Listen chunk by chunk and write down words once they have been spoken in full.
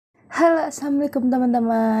Halo, assalamualaikum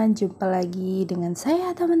teman-teman. Jumpa lagi dengan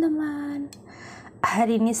saya teman-teman.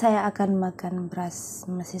 Hari ini saya akan makan beras,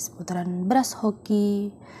 masih seputaran beras hoki.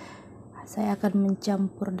 Saya akan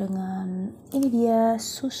mencampur dengan ini dia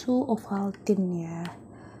susu Ovaltin ya.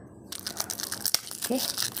 Oke,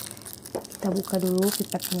 kita buka dulu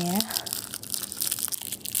pipetnya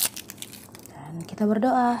dan kita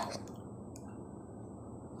berdoa.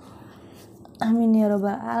 Amin ya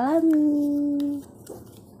robbal alamin.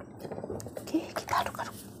 Oke, kita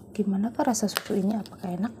aduk-aduk. Gimana kah rasa susu ini?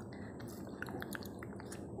 Apakah enak?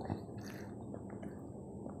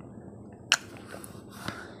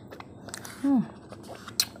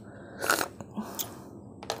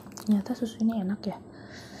 Ternyata susu ini enak ya.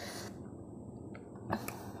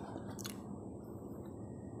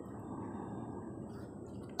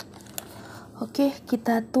 Oke,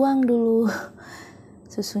 kita tuang dulu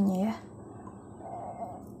susunya ya.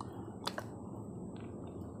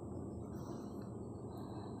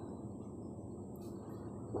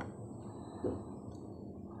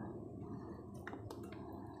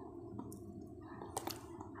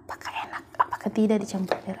 Apakah enak? Apakah tidak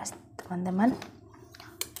dicampur beras, teman-teman?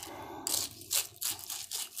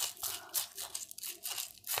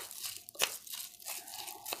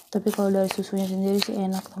 Tapi kalau dari susunya sendiri sih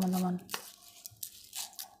enak, teman-teman.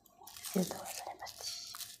 Gitu rasanya pasti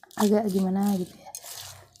agak gimana gitu ya.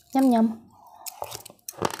 Nyam-nyam.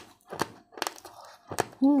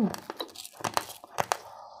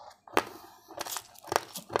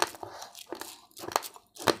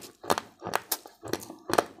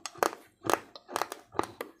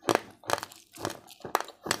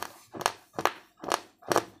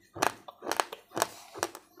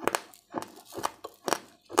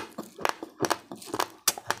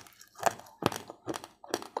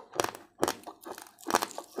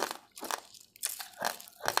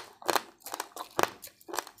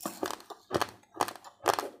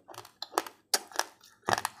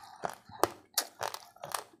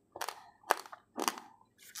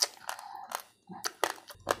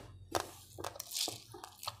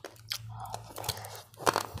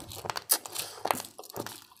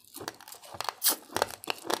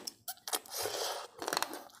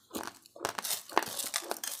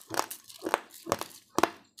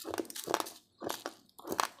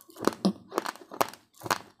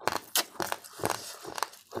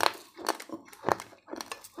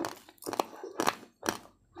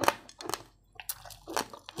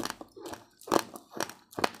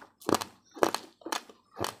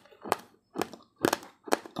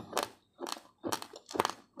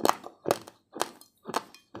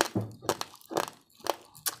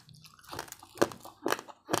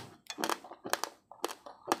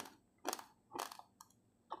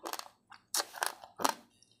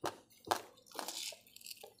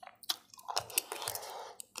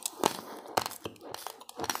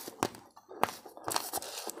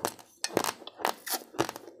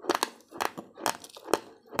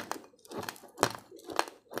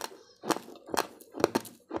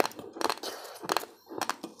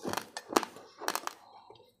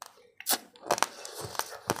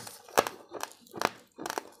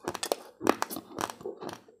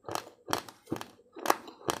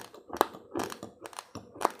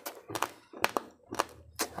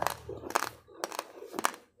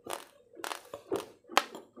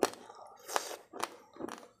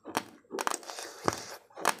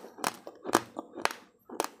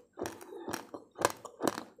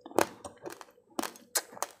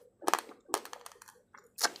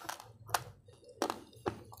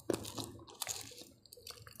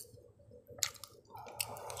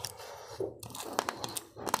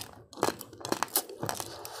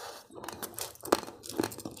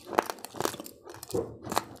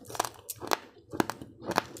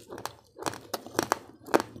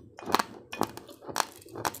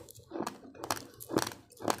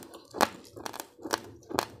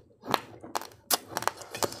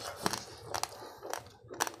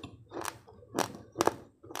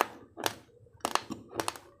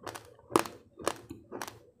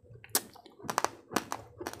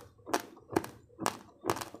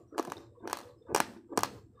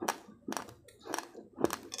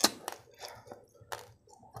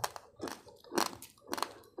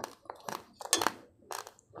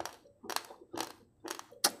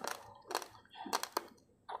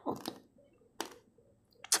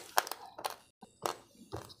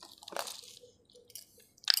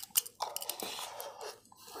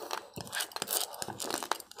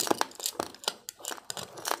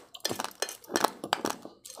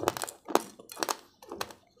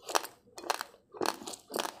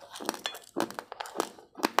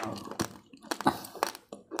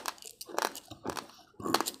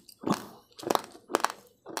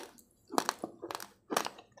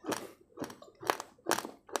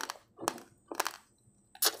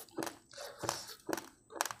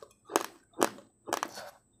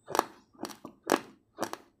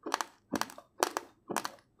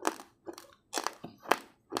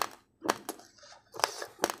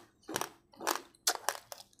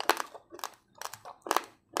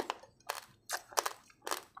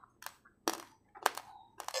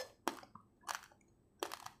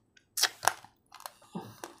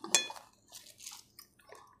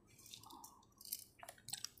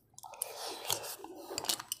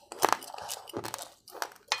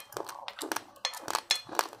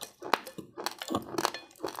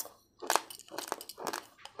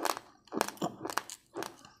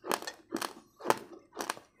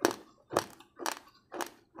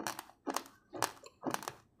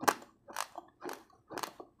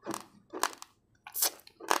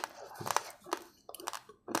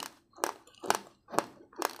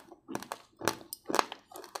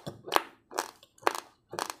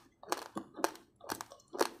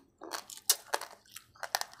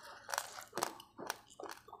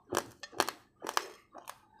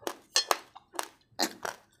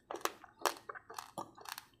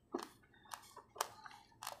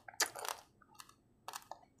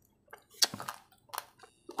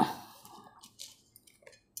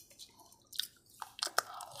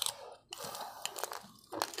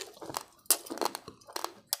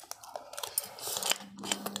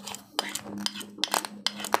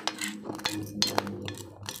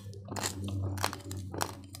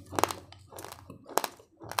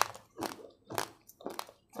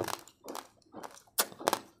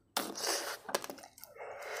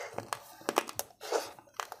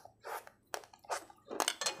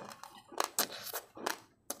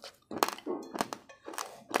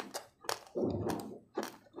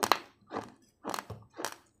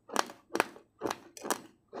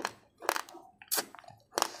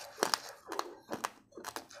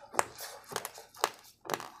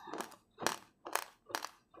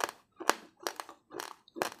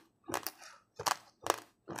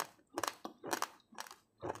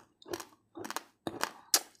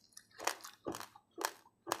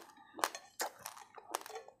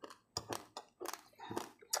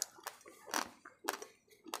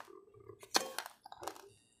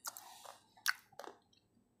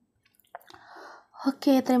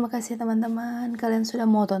 Oke, terima kasih teman-teman. Kalian sudah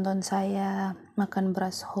mau tonton saya makan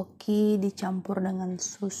beras hoki dicampur dengan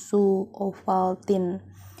susu Ovaltin.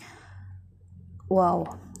 Wow,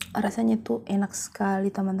 rasanya tuh enak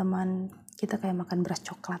sekali teman-teman. Kita kayak makan beras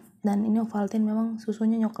coklat. Dan ini Ovaltin memang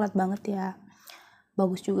susunya coklat banget ya.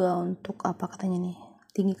 Bagus juga untuk apa katanya nih,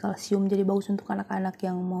 tinggi kalsium, jadi bagus untuk anak-anak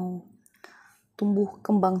yang mau tumbuh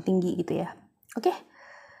kembang tinggi gitu ya. Oke.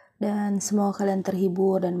 Dan semoga kalian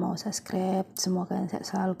terhibur dan mau subscribe. Semoga kalian sehat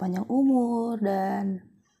selalu, panjang umur, dan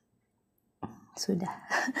sudah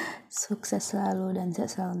sukses selalu dan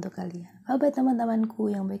sehat selalu untuk kalian. Bye bye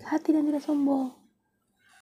teman-temanku yang baik hati dan tidak sombong.